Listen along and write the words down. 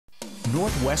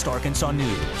Northwest Arkansas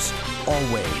News.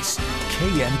 Always,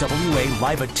 KNWA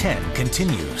Live at 10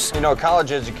 continues. You know,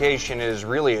 college education is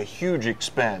really a huge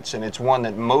expense, and it's one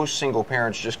that most single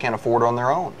parents just can't afford on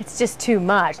their own. It's just too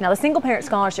much. Now, the Single Parent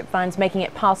Scholarship Fund's making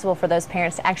it possible for those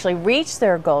parents to actually reach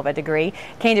their goal of a degree.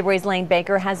 KNWA's Laine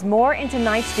has more in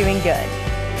tonight's Doing Good.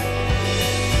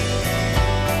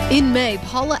 In May,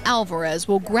 Paula Alvarez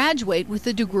will graduate with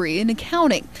a degree in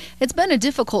accounting. It's been a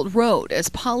difficult road as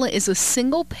Paula is a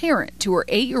single parent to her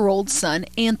 8-year-old son,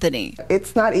 Anthony.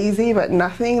 It's not easy, but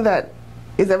nothing that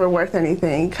is ever worth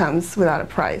anything comes without a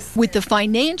price. With the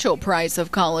financial price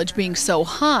of college being so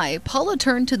high, Paula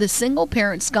turned to the Single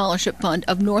Parent Scholarship Fund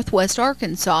of Northwest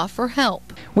Arkansas for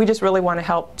help. We just really want to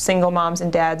help single moms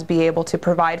and dads be able to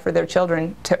provide for their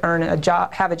children, to earn a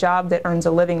job, have a job that earns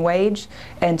a living wage,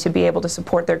 and to be able to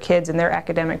support their kids in their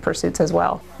academic pursuits as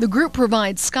well. The group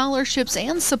provides scholarships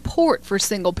and support for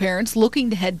single parents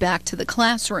looking to head back to the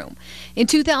classroom. In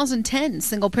 2010,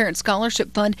 Single Parent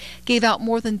Scholarship Fund gave out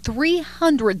more than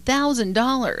 $300,000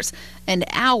 and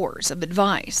hours of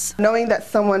advice. Knowing that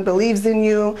someone believes in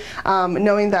you,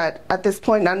 knowing that at this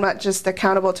point I'm not just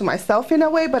accountable to myself in a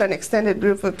way, but an extended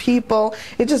group of people,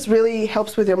 it just really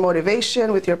helps with your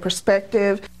motivation, with your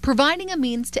perspective. Providing a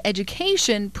means to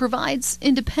education provides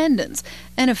independence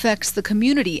and affects the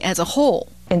community as a whole.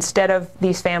 Instead of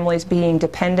these families being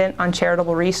dependent on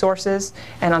charitable resources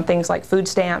and on things like food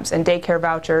stamps and daycare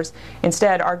vouchers,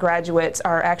 instead our graduates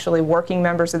are actually working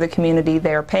members of the community.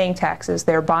 They are paying taxes,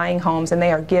 they're buying homes, and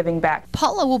they are giving back.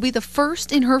 Paula will be the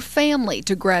first in her family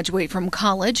to graduate from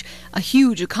college, a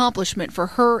huge accomplishment for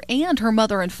her and her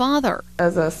mother and father.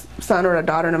 As a son or a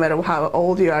daughter, no matter how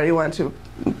old you are, you want to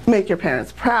make your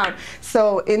parents proud.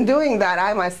 So in doing that,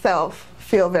 I myself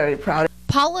feel very proud.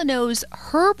 Paula knows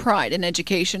her pride in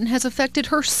education has affected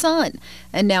her son,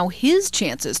 and now his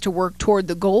chances to work toward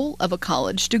the goal of a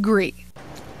college degree.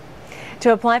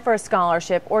 To apply for a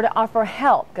scholarship or to offer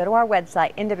help, go to our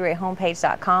website,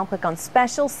 nwahomepage.com, click on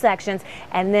special sections,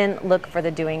 and then look for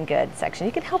the Doing Good section.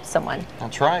 You can help someone.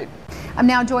 That's right. I'm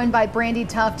now joined by Brandy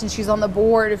Tuft, and she's on the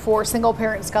board for Single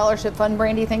Parent Scholarship Fund.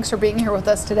 Brandy, thanks for being here with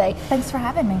us today. Thanks for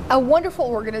having me. A wonderful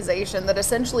organization that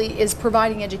essentially is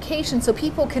providing education so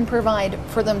people can provide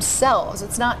for themselves.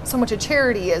 It's not so much a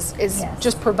charity as Yes.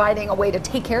 just providing a way to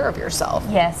take care of yourself.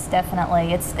 Yes,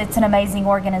 definitely. It's an amazing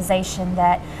organization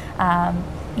that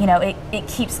you know, it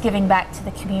keeps giving back to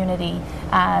the community.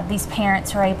 These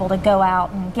parents are able to go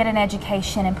out and get an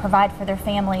education and provide for their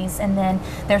families, and then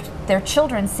their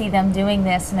children see them doing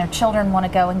this, and their children want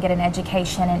to go and get an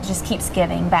education, and it just keeps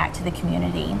giving back to the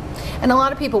community. And a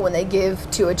lot of people, when they give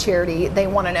to a charity, they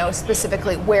want to know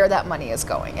specifically where that money is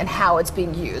going and how it's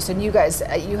being used. And you guys,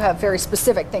 you have very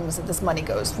specific things that this money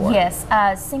goes for. Yes,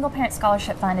 Single Parent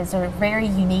Scholarship Fund is a very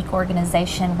unique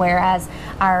organization, whereas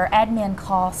our admin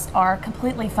costs are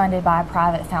completely funded by a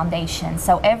private foundation.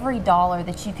 So every dollar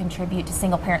that you contribute to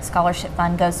Single Parent Scholarship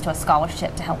Fund goes to a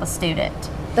scholarship to help a student.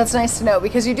 That's nice to know,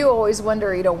 because you do always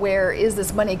wonder, you know, where is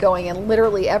this money going? And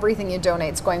literally everything you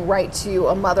donate is going right to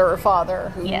a mother or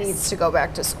father who Yes. needs to go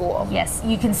back to school. Yes,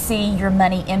 you can see your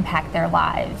money impact their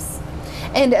lives.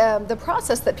 And the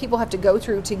process that people have to go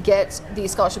through to get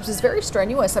these scholarships is very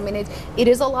strenuous. I mean, it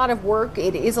is a lot of work.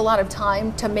 It is a lot of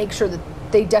time to make sure that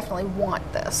they definitely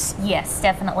want this. Yes,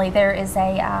 definitely. There is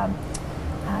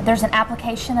there's an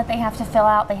application that they have to fill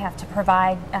out. They have to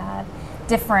provide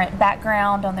different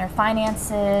background on their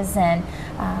finances and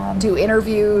do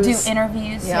interviews.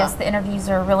 Yeah. Yes, the interviews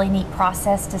are a really neat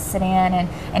process to sit in and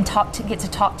get to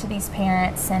talk to these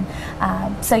parents. And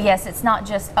so yes, it's not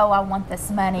just, oh, I want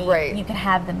this money. Right. You can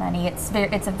have the money. It's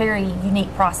a very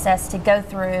unique process to go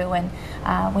through, and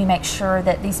we make sure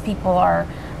that these people are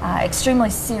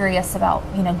extremely serious about,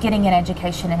 you know, getting an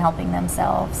education and helping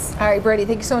themselves. All right, Brady,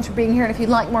 thank you so much for being here. And if you'd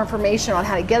like more information on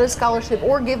how to get a scholarship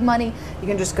or give money, you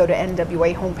can just go to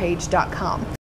nwahomepage.com.